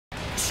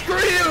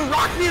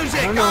rock music.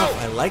 I don't know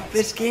if I like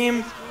this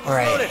game or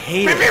I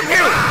hate it. Pew, pew,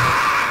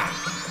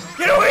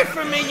 pew. Get away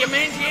from me, you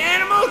mangy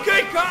animal!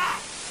 Good God!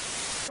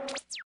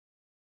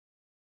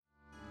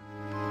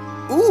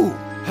 Ooh,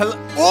 hello.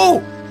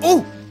 Ooh,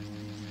 ooh,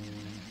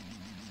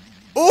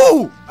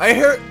 ooh. I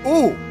hear.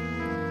 Ooh.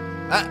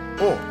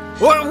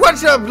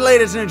 What's up,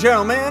 ladies and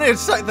gentlemen?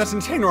 It's Scythe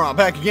the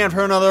back again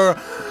for another.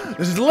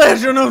 This is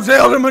Legend of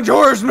Zelda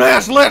Majora's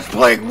Mask. Let's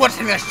play. What's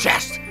in this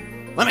chest?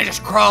 Let me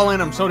just crawl in.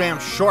 I'm so damn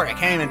short I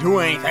can't even do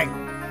anything.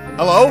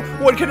 Hello?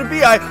 What could it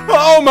be?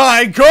 Oh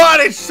my God!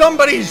 It's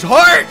somebody's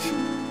heart.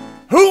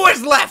 Who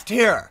was left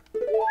here?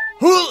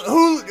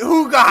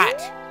 Who got?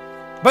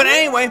 But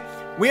anyway,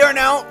 we are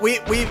now. We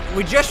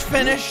just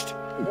finished.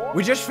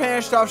 We just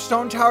finished off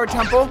Stone Tower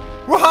Temple.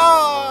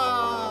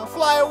 Wah!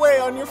 Fly away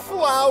on your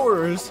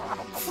flowers.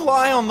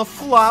 Fly on the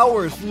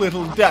flowers,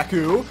 little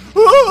Deku.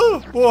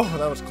 Oh,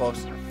 that was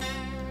close.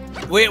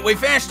 We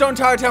finished Stone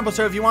Tower Temple,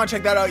 so if you want to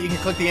check that out, you can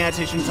click the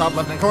annotation in the top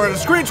left-hand corner of the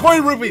screen.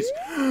 20 rupees.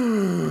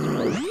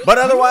 But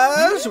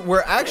otherwise,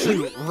 we're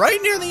actually right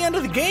near the end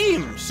of the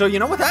game. So you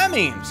know what that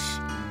means?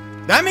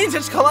 That means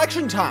it's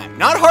collection time.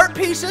 Not heart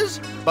pieces,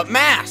 but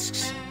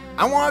masks.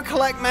 I want to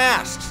collect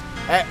masks.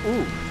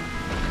 Ooh.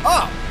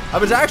 Oh, I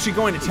was actually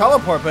going to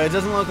teleport, but it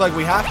doesn't look like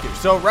we have to.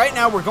 So right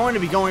now, we're going to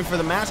be going for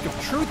the Mask of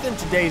Truth in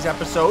today's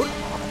episode.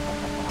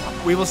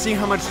 We will see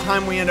how much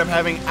time we end up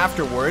having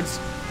afterwards.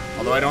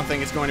 Although I don't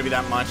think it's going to be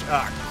that much.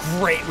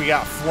 Great, we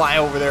got Fly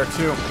over there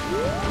too.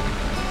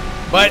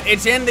 But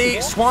it's in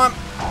the Swamp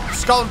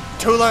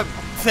Skulltula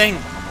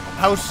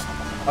House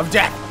of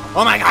Death.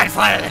 Oh my God,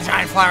 Fly, the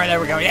giant flower, there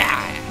we go,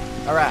 yeah.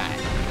 All right.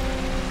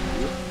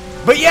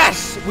 But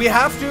yes, we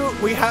have,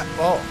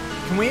 oh,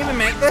 can we even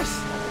make this?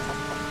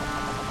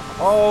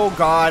 Oh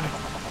God.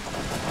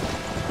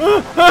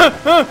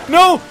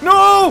 No,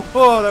 no!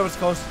 Oh, that was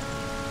close.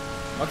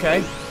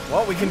 Okay,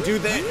 well, we can do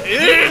this.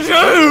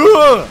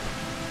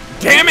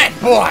 Damn it,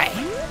 boy!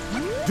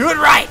 Do it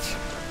right!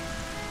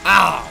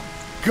 Oh,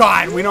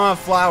 God, we don't have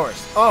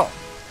flowers. Oh.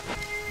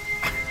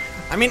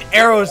 I mean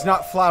arrows,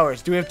 not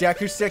flowers. Do we have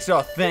Deku sticks?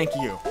 Oh, thank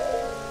you.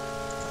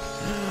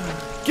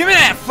 Give me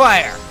that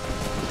fire!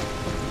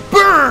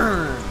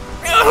 Burn!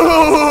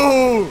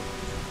 Oh!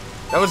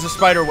 That was the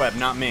spider web,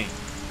 not me.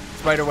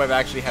 Spider web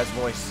actually has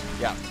voice.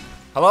 Yeah.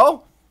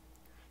 Hello?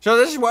 So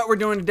this is what we're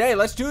doing today.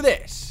 Let's do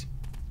this.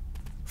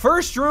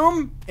 First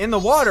room in the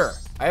water.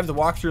 I have the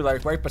walkthrough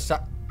like right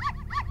beside.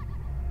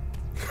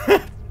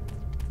 Come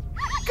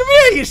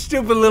here, you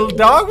stupid little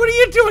dog. What are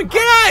you doing?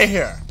 Get out of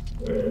here.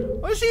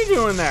 What's he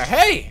doing there?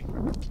 Hey.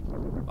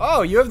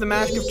 Oh, you have the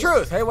Mask of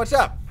Truth. Hey, what's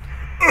up?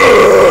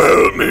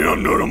 Help me,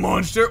 I'm not a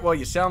monster. Well,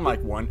 you sound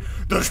like one.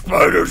 The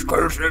spider's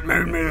curse that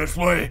made me this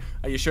way.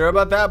 Are you sure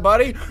about that,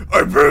 buddy?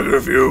 I beg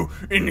of you,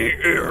 in the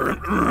air,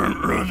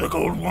 the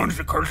gold ones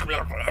that curse me.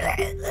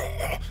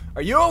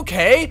 Are you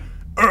okay?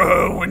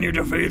 When you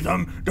defeat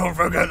them, don't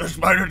forget the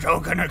spider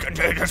token that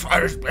contains the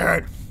spider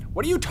spirit.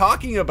 What are you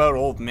talking about,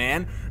 old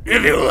man?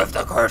 If you lift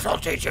the curse, I'll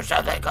teach you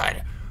something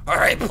good.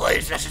 Alright,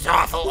 please, this is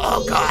awful.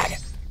 Oh, God.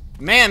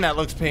 Man, that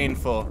looks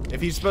painful. If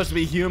he's supposed to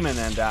be human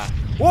and,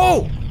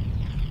 whoa!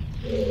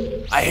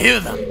 I hear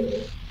them.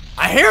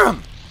 I hear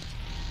them.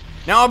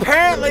 Now,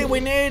 apparently, we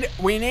need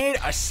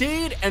a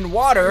seed and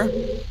water.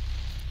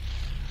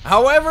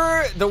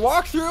 However, the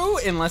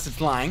walkthrough, unless it's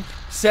lying,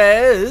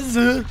 says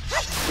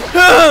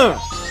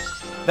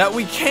that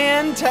we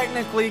can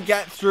technically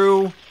get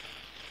through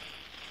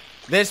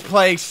this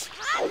place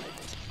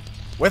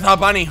with a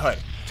bunny hood.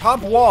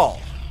 Top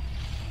wall.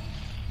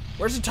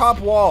 Where's the top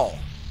wall?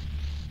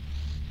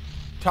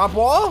 Top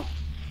wall?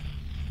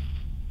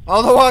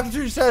 All the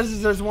walkthrough says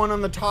is there's one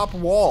on the top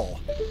wall.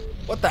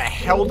 What the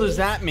hell does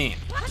that mean?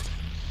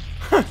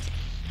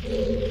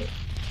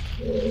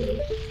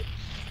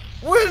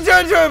 Where's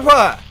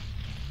that?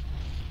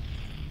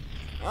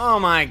 Oh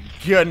my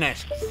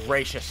goodness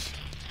gracious.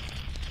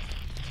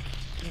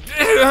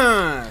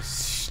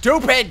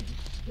 Stupid.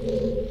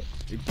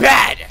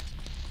 Bad.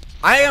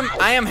 I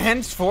am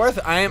henceforth,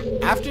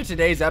 after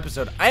today's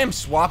episode, I am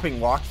swapping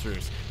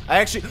walkthroughs.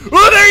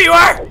 Oh, there you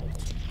are!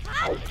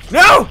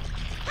 No!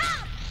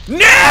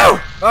 No!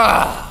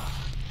 I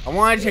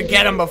wanted to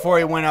get him before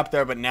he went up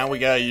there, but now we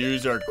gotta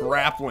use our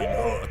grappling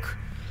hook.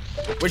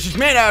 Which is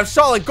made out of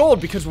solid gold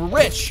because we're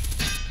rich.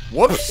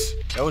 Whoops.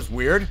 That was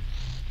weird.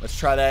 Let's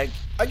try that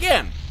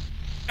again.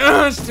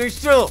 Stay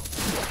still.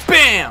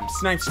 Bam!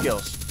 Snipe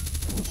skills.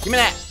 Give me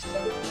that.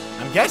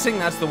 I'm guessing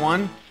that's the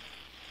one.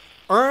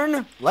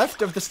 Earn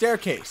left of the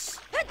staircase.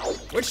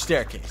 Which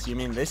staircase? You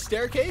mean this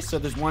staircase? So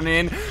there's one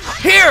in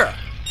here.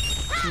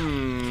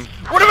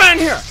 What about in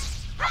here?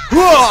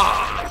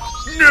 No.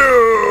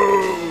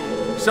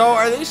 So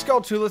are these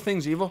Skulltula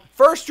things evil?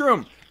 First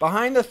room,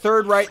 behind the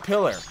third right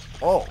pillar.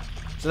 Oh,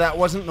 so that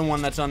wasn't the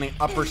one that's on the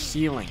upper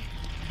ceiling.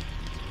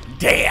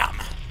 Damn.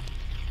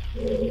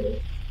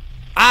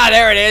 Ah,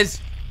 there it is.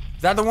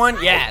 Is that the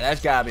one? Yeah, that's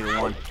gotta be the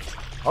one.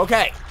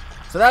 Okay,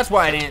 so that's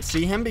why I didn't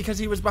see him, because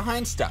he was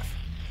behind stuff.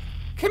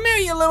 Come here,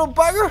 you little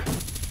bugger.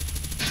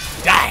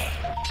 Die.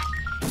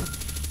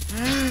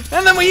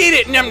 And then we eat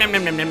it. Nom nom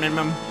nom nom nom nom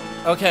nom.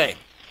 Okay.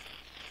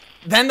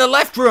 Then the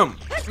left room.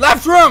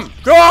 Left room.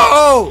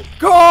 Go!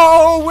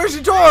 Go! Where's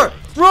the door?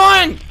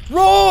 Run!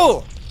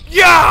 Roll!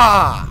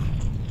 Yeah!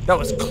 That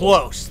was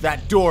close.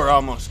 That door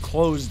almost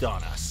closed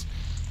on us.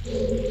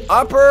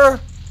 Upper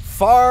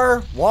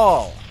far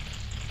wall.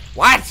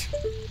 What?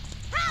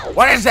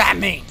 What does that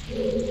mean?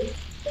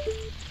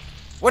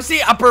 What's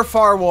the upper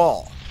far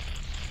wall?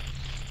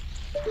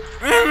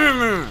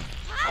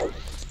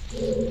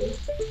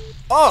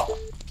 Oh,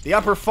 the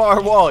upper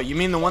far wall. You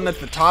mean the one that's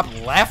the top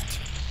left?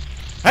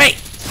 Hey!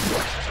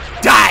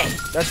 Die!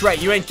 That's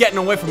right, you ain't getting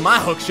away from my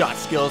hookshot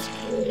skills.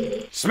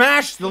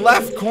 Smash the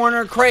left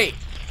corner crate.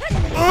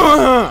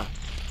 God,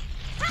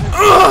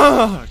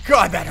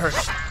 that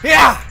hurts.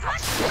 Yeah!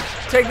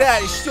 Take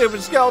that, you stupid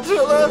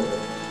Skulltula.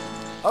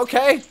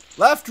 Okay,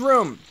 left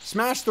room.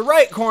 Smash the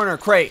right corner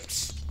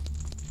crates.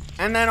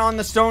 And then on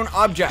the stone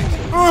object.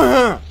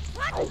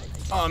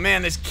 Oh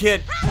man, this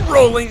kid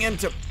rolling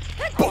into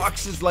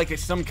boxes like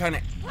it's some kind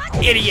of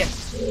idiot.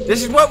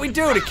 This is what we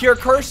do to cure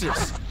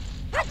curses.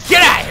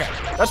 Get out of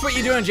here! That's what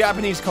you do in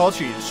Japanese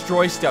culture. You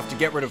destroy stuff to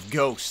get rid of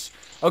ghosts.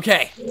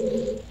 Okay.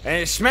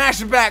 And smash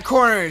the back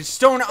corner.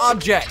 Stone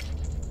object.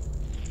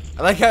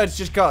 I like how it's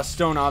just called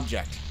stone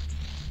object.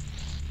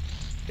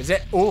 Is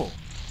it? Oh.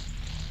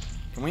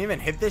 Can we even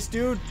hit this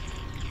dude?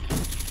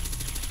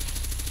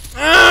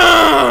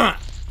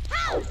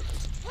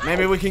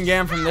 Maybe we can get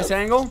him from this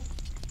angle?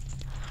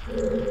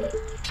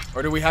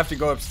 Or do we have to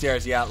go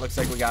upstairs? Yeah, it looks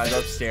like we gotta go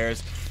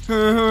upstairs.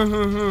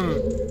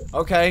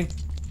 Okay.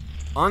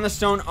 On the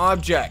stone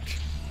object.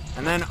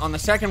 And then on the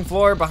second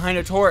floor behind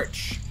a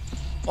torch.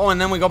 Oh, and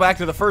then we go back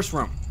to the first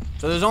room.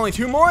 So there's only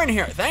 2 more in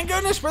here. Thank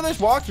goodness for this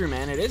walkthrough,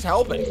 man. It is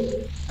helping.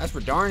 That's for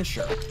darn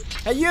sure.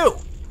 Hey, you!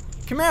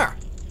 Come here.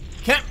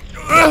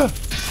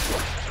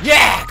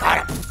 Yeah,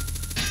 got him.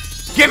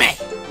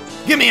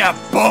 Give me a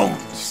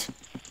bones.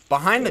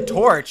 Behind the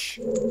torch?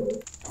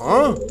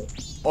 Huh?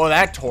 Oh,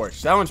 that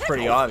torch. That one's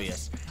pretty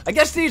obvious. I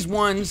guess these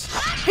ones,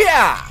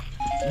 yeah,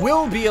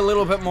 will be a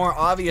little bit more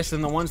obvious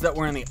than the ones that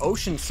were in the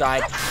ocean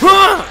side.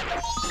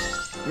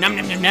 Num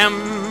num num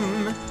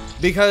num.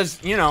 Because,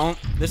 you know,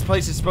 this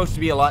place is supposed to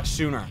be a lot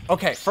sooner.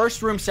 Okay,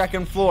 first room,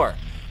 second floor.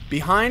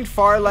 Behind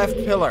far left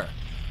pillar.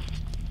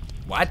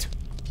 What?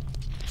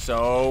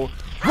 So,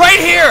 right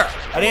here!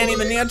 I didn't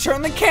even need to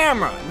turn the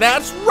camera.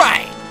 That's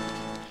right!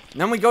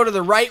 And then we go to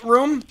the right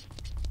room.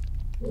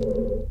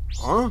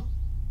 Huh?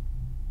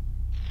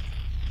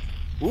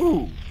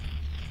 Ooh.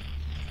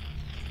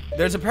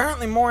 There's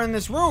apparently more in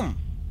this room.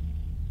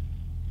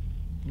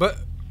 But...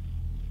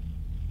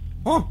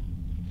 huh.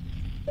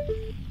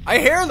 I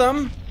hear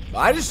them, but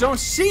I just don't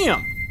see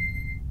them.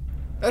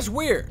 That's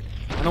weird.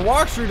 And the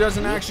walkthrough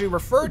doesn't actually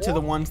refer to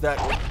the ones that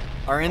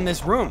are in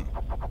this room.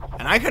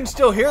 And I can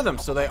still hear them,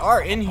 so they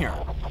are in here.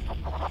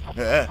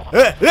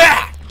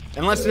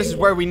 Unless this is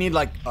where we need,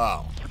 like...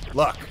 oh,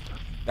 look.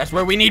 That's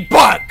where we need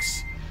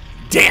bugs.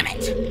 Damn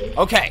it.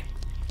 Okay.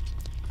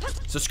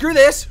 So screw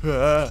this.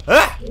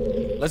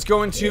 Let's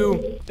go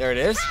into... there it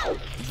is.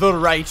 The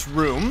right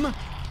room.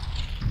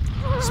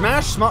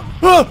 Smash small...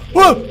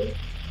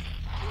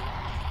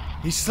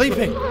 He's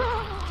sleeping.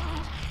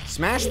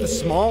 Smash the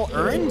small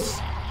urns?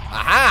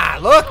 Aha!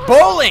 Look!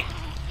 Bowling!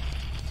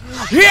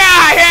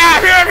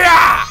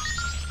 Yeah!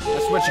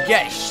 That's what you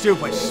get, you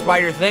stupid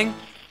spider thing.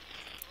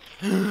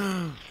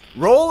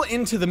 Roll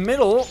into the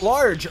middle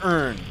large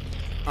urn.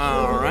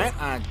 Alright,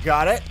 I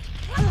got it.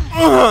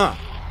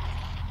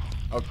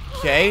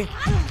 Okay.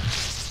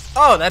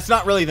 Oh, that's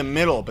not really the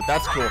middle, but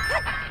that's cool.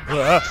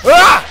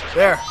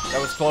 There, that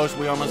was close.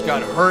 We almost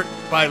got hurt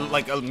by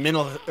like a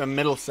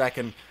middle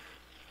second.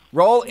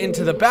 Roll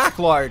into the back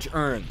large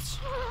urns.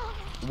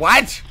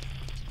 What?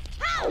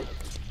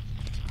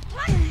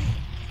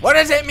 What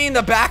does it mean,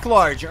 the back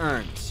large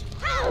urns?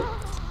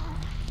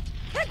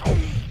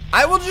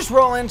 I will just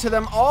roll into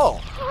them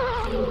all.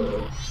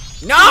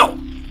 No!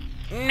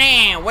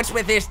 Nah, what's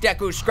with this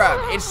Deku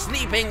scrub? It's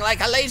sleeping like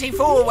a lazy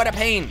fool. What a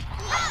pain.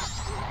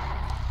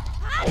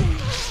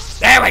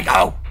 There we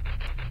go.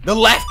 The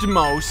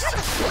leftmost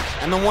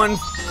and the one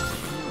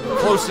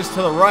closest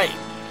to the right.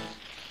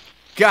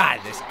 God,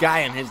 this guy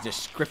and his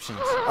descriptions.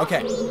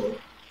 Okay.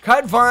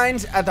 Cut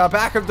vines at the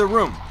back of the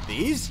room.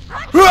 These?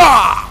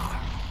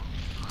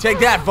 Take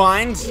that,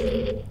 vines.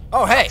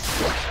 Oh, hey.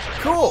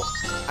 Cool.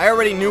 I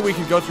already knew we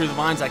could go through the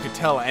vines. I could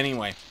tell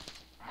anyway.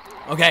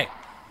 Okay.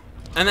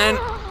 And then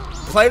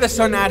play the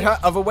Sonata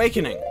of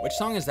Awakening. Which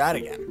song is that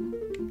again?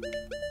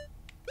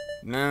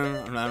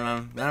 Num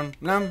num num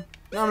num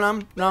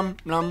num num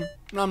num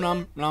num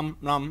num num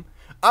num.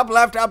 Up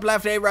left,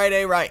 A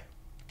right.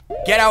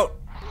 Get out.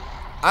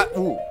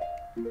 Ooh.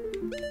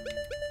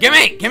 Give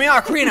me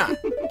ocarina.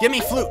 Give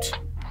me flute.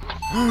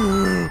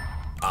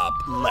 Up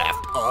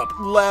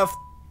left,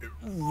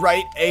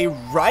 right, A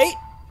right.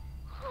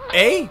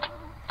 A?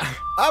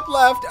 Up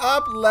left,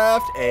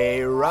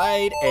 A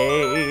right,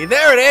 A.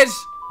 There it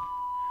is.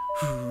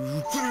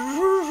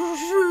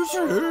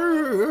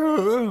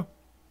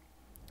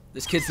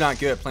 This kid's not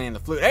good at playing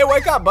the flute. Hey,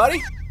 wake up,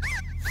 buddy.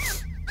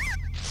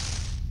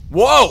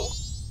 Whoa.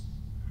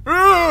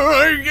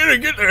 I gotta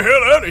get the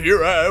hell out of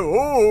here.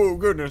 Oh,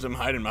 goodness, I'm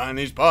hiding behind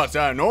these pots.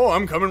 I know,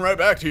 I'm coming right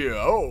back to you.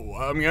 Oh,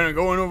 I'm gonna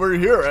go in over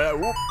here.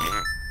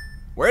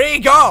 Where did he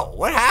go?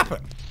 What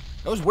happened?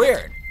 That was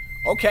weird.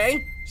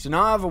 Okay, so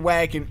now I have a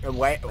wagoning.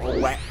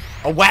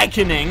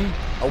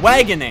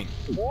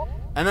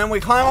 And then we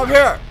climb up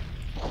here.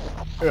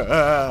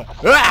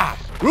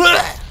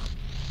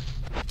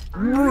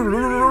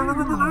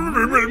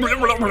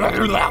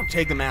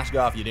 Take the mask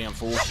off, you damn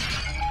fool.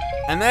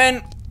 And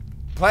then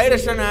play the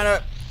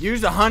sonata.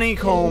 Use the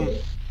honeycomb.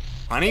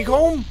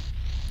 Honeycomb?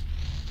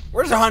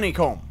 Where's the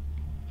honeycomb?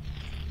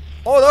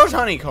 Oh, those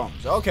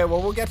honeycombs. Okay,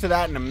 well, we'll get to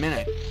that in a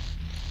minute.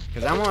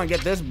 Because I want to get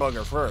this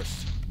bugger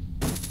first.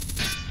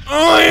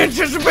 Oh, I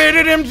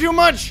anticipated him too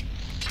much.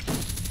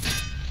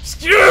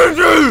 Excuse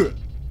me.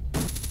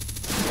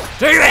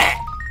 Take that.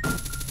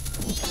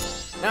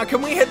 Now,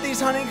 can we hit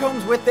these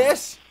honeycombs with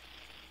this?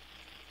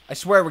 I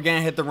swear we're going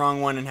to hit the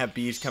wrong one and have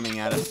bees coming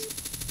at us.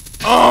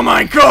 Oh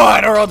my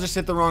god! Or I'll just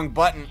hit the wrong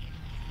button.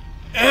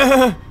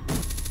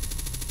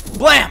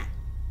 Blam!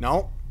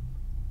 No.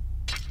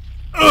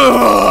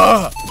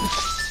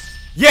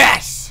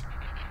 Yes!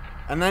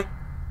 And then...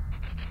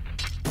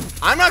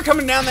 I'm not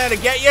coming down there to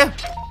get you.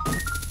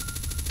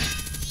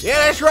 Yeah,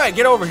 that's right.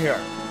 Get over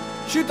here.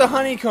 Shoot the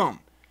honeycomb.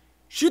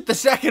 Shoot the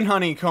second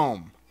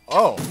honeycomb.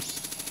 Oh.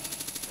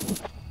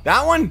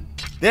 That one?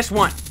 This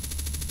one.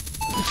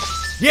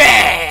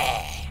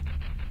 Yeah!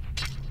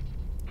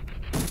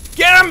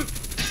 Get him!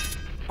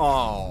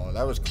 Oh,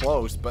 that was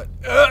close, but...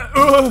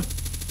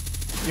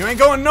 You ain't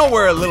going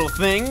nowhere, little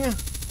thing.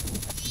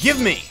 Give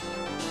me.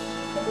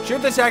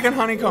 Shoot the second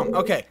honeycomb.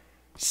 Okay.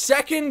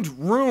 Second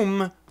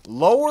room,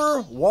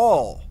 lower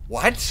wall.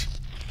 What?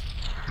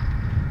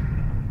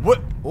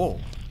 What? Oh.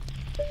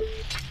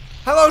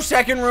 Hello,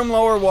 second room,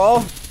 lower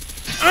wall.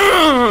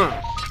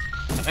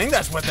 I think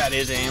that's what that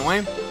is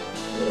anyway.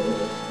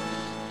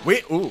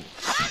 Wait, ooh.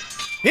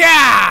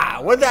 Yeah!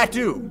 What'd that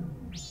do?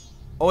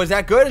 Oh, is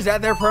that good? Is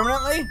that there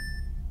permanently?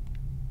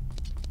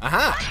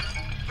 Aha!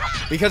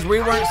 Because we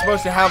weren't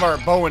supposed to have our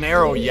bow and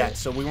arrow yet,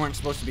 so we weren't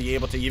supposed to be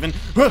able to even...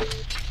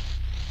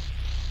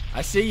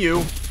 I see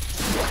you.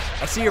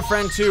 I see your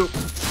friend too.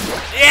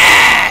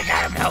 Yeah!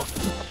 Got him out.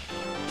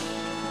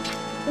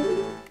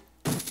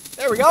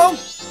 There we go.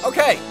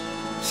 Okay.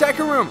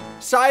 Second room.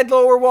 Side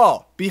lower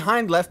wall.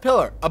 Behind left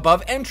pillar.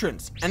 Above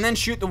entrance. And then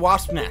shoot the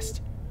wasp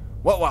nest.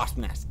 What wasp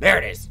nest? There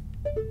it is.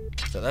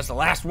 So that's the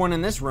last one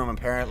in this room,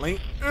 apparently.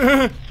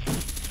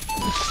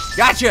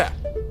 Gotcha!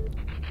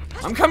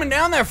 I'm coming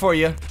down there for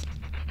you.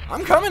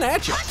 I'm coming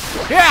at you.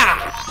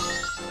 Yeah!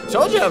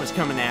 Told you I was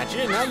coming at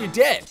you, and now you're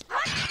dead.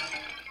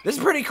 This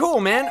is pretty cool,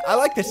 man. I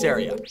like this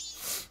area.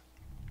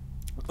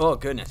 Oh,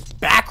 goodness.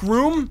 Back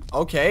room?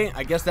 Okay,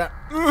 I guess that...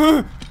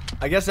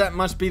 I guess that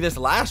must be this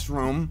last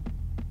room.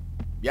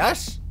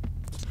 Yes?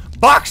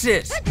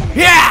 Boxes!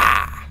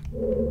 Yeah!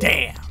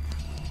 Damn.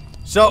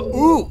 So,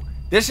 ooh,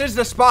 this is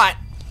the spot.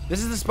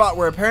 This is the spot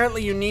where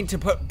apparently you need to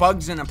put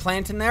bugs in a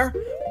plant in there.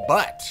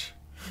 But,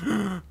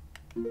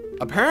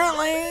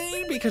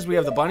 apparently, because we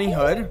have the bunny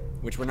hood,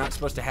 which we're not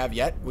supposed to have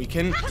yet, we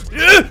can...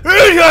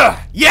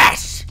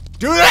 Yes!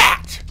 Do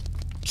that!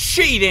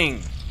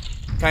 Cheating!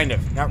 Kind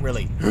of, not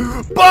really.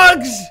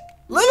 Bugs!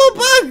 Little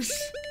bugs!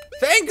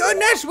 Thank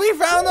goodness we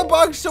found the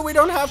bugs so we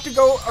don't have to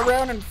go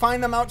around and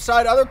find them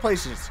outside other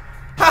places.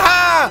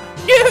 Haha!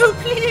 No,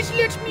 please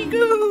let me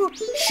go.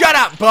 Shut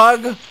up,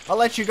 bug. I'll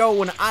let you go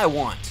when I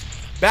want.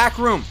 Back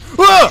room.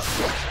 Whoa!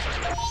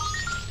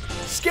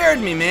 Scared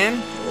me,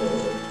 man.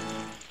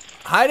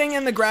 Hiding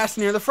in the grass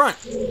near the front.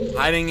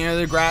 Hiding near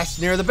the grass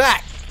near the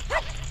back.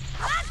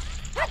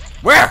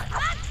 Where?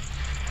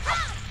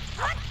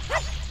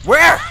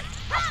 Where?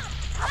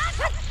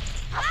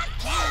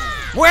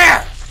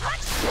 Where?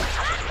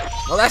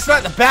 Well, that's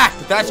not the back,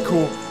 but that's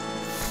cool.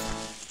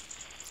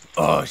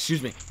 Oh,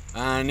 excuse me.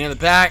 Near the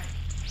back.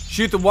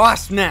 Shoot the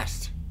wasp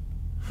nest.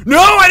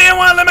 No, I didn't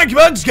want to let my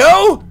bugs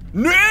go.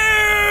 No!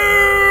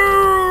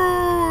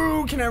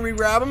 Can I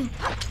re-grab them?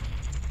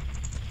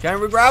 Can I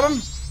re-grab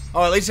them?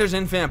 Oh, at least there's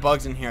infinite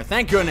bugs in here.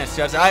 Thank goodness,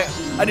 because I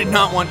did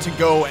not want to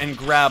go and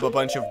grab a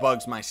bunch of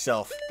bugs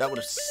myself. That would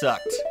have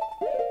sucked.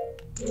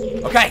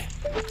 Okay.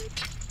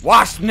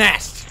 Wasp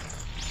nest.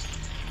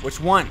 Which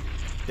one?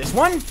 This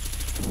one?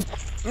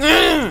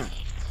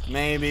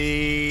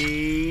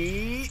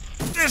 Maybe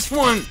this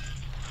one.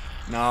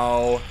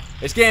 No.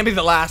 It's gonna be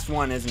the last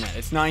one, isn't it?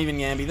 It's not even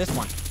gonna be this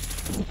one.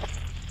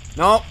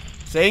 No.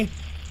 See?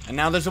 And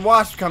now there's a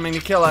wasp coming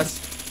to kill us.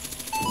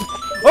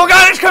 Oh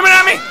god, it's coming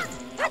at me!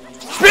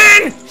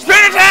 Spin!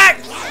 Spin attack!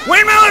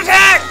 Windmill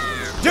attack!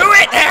 Do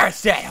it! There,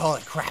 it's dead.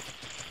 Holy crap.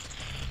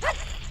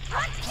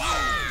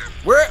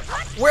 Where?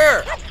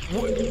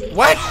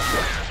 What?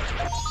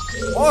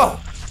 Oh.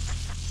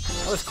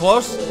 That was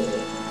close.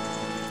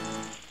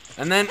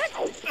 And then,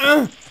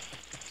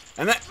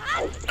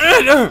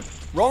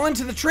 roll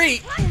into the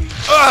tree.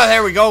 Oh,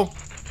 there we go.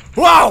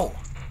 Whoa!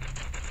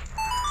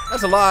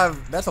 That's a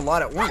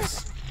lot at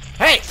once.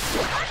 Hey!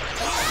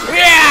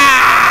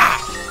 Yeah!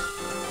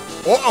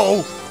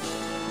 Uh-oh.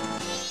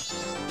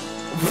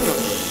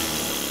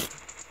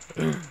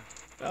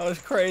 That was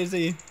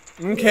crazy.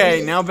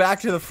 Okay, now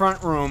back to the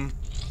front room.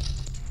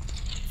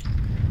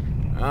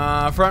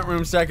 Front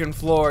room, second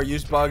floor.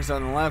 Use bugs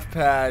on the left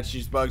patch.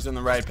 Use bugs on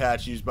the right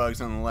patch. Use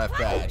bugs on the left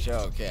patch.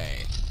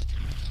 Okay.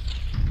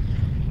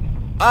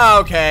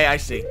 Okay, I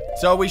see.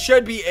 So we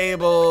should be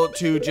able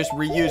to just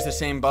reuse the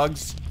same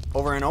bugs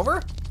over and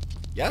over?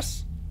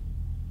 Yes?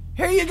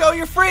 Here you go,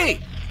 you're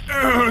free!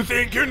 Oh,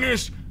 thank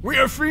goodness! We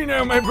are free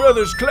now, my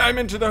brothers! Climb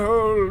into the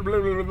hole!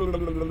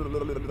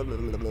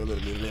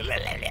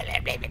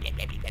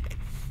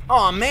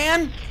 Aw,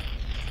 man!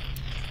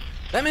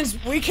 That means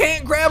we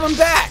can't grab him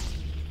back!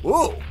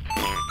 Ooh!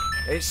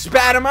 It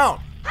spat him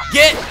out!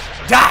 Get!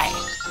 Die!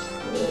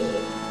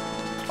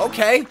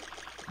 Okay.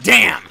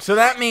 Damn! So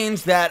that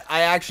means that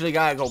I actually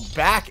gotta go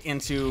back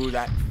into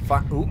that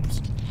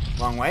oops.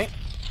 Wrong way.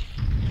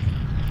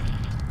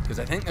 Because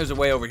I think there's a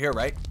way over here,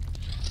 right?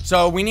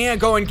 So we need to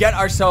go and get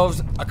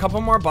ourselves a couple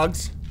more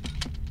bugs.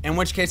 In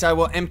which case I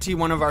will empty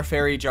one of our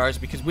fairy jars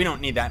because we don't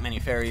need that many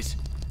fairies.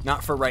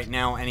 Not for right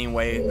now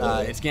anyway.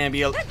 It's gonna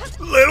be a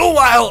little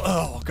while.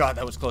 Oh god,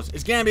 that was close.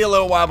 It's gonna be a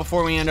little while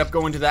before we end up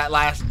going to that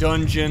last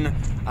dungeon.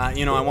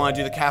 You know, I want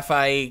to do the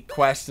cafe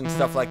quest and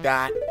stuff like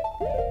that.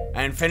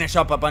 And finish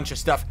up a bunch of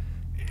stuff.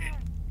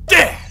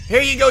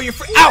 Here you go, you're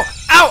free. Ow!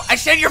 Ow! I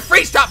said you're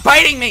free! Stop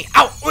biting me!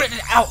 Ow!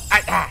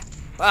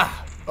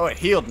 Ow! Oh, it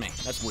healed me.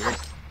 That's weird.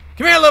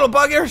 Come here, little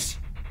buggers!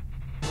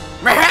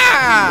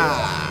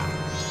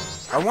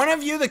 Are one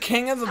of you the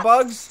king of the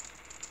bugs?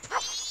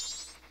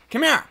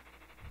 Come here.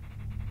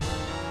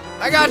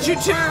 I got you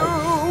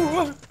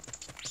too!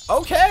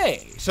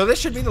 Okay, so this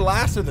should be the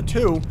last of the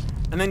two.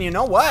 And then you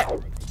know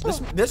what?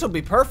 This will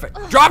be perfect.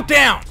 Drop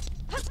down!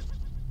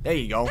 There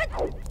you go.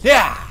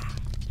 Yeah!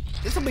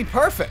 This will be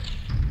perfect.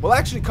 We'll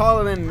actually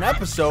call it an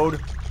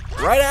episode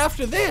right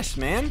after this,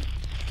 man.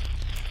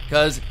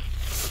 Because,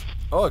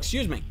 oh,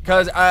 excuse me.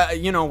 Because,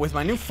 you know, with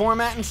my new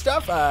format and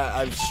stuff,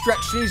 I've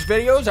stretched these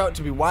videos out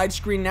to be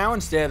widescreen now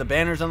instead of the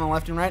banners on the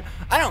left and right.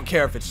 I don't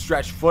care if it's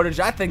stretched footage.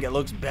 I think it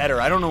looks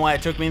better. I don't know why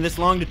it took me this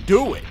long to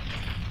do it.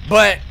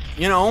 But,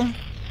 you know,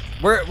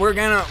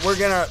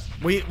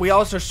 we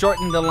also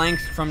shortened the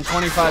length from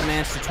 25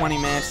 minutes to 20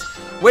 minutes.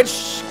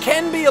 Which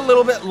can be a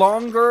little bit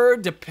longer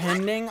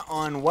depending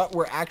on what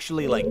we're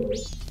actually like.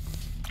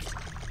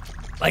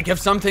 Like if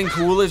something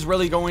cool is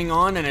really going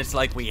on and it's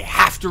like we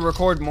have to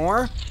record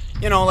more.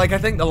 You know, like I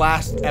think the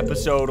last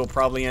episode will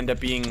probably end up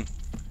being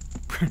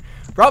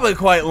probably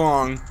quite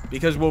long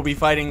because we'll be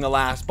fighting the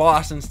last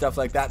boss and stuff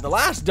like that. The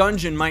last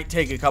dungeon might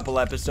take a couple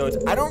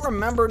episodes. I don't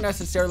remember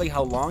necessarily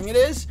how long it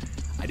is.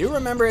 I do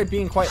remember it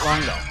being quite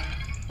long though.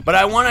 But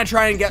I want to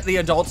try and get the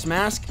adult's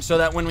mask so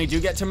that when we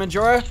do get to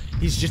Majora,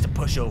 he's just a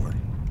pushover.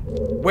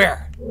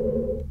 Where?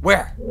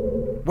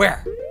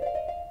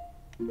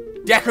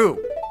 Deku!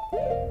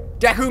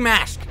 Deku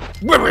mask!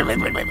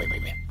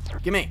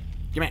 Gimme.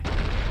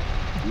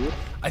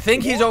 I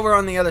think he's over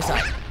on the other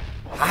side.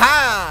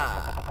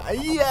 Haha!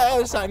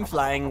 Yes, I'm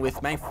flying with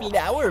my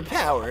flower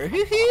power.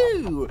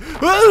 Hoo-hoo!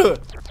 Oh,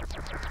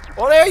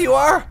 there you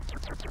are!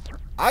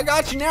 I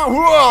got you now.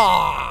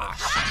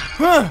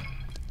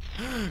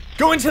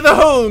 Go into the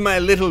hole, my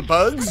little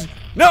bugs.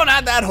 No,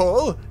 not that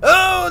hole.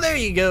 Oh, there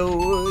you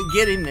go.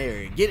 Get in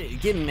there.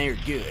 Get in there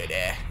good.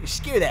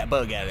 Scare that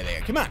bug out of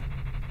there. Come on.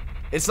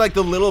 It's like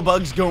the little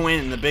bugs go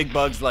in and the big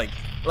bugs like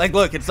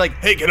look, it's like,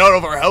 hey, get out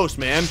of our house,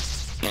 man.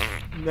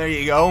 There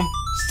you go.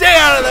 Stay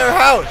out of their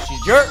house, you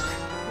jerk.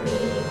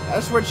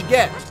 That's what you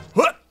get.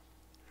 What?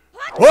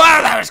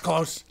 Wow, that was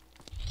close.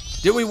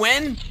 Did we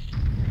win?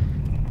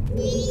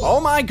 Oh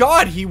my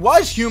god, he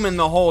was human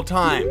the whole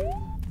time.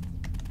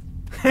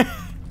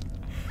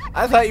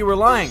 I thought you were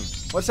lying.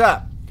 What's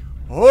up?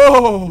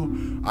 Oh,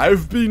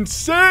 I've been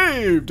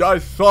saved. I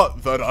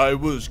thought that I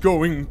was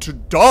going to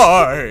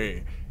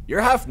die.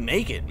 You're half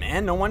naked,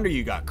 man. No wonder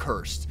you got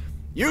cursed.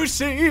 You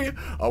see,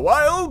 a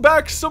while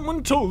back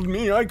someone told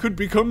me I could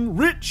become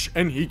rich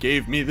and he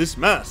gave me this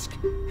mask.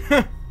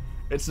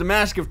 It's the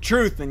mask of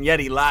truth, and yet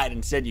he lied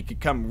and said you could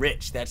become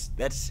rich.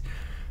 That's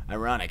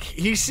ironic.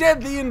 He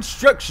said the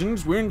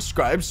instructions were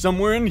inscribed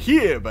somewhere in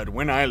here, but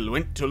when I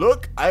went to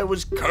look, I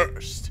was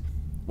cursed.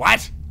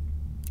 What?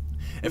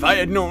 If I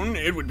had known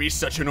it would be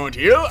such an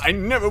ordeal, I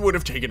never would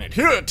have taken it.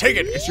 Here, take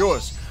it. It's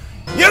yours.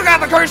 You got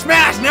the cursed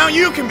mask. Now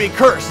you can be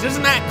cursed.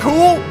 Isn't that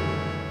cool?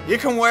 You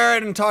can wear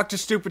it and talk to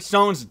stupid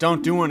stones that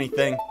don't do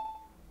anything.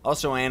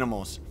 Also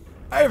animals.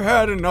 I've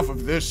had enough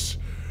of this.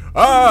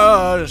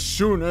 As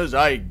soon as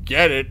I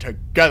get it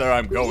together,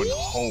 I'm going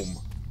home.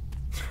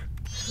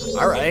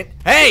 Alright.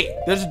 Hey,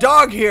 there's a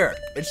dog here.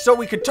 It's so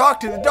we could talk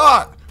to the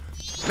dog.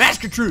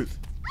 Mask of truth.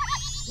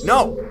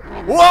 No.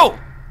 Whoa!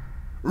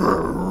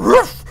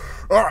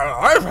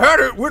 I've had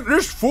it with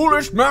this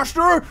foolish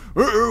master.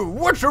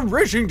 What's a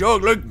racing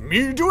dog like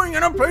me doing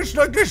in a place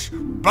like this?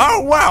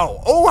 Bow wow!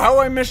 Oh, how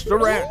I miss the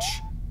ranch.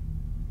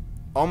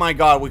 Oh my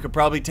god, we could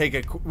probably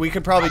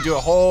do a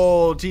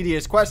whole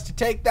tedious quest to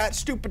take that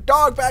stupid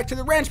dog back to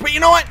the ranch. But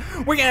you know what?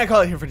 We're gonna call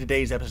it here for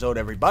today's episode,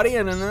 everybody.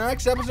 And in the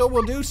next episode,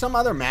 we'll do some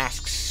other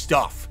mask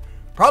stuff.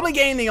 Probably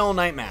gain the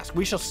all-night mask.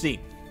 We shall see.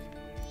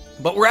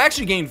 But we're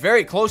actually getting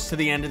very close to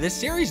the end of this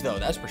series, though,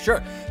 that's for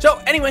sure.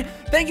 So, anyway,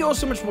 thank you all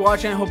so much for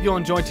watching. I hope you all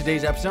enjoyed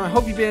today's episode. I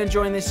hope you've been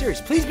enjoying this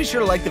series. Please be sure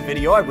to like the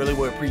video. I really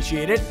would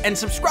appreciate it. And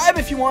subscribe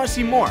if you want to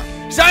see more.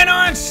 Sign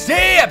on.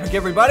 Stay epic,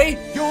 everybody.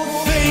 Your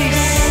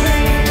face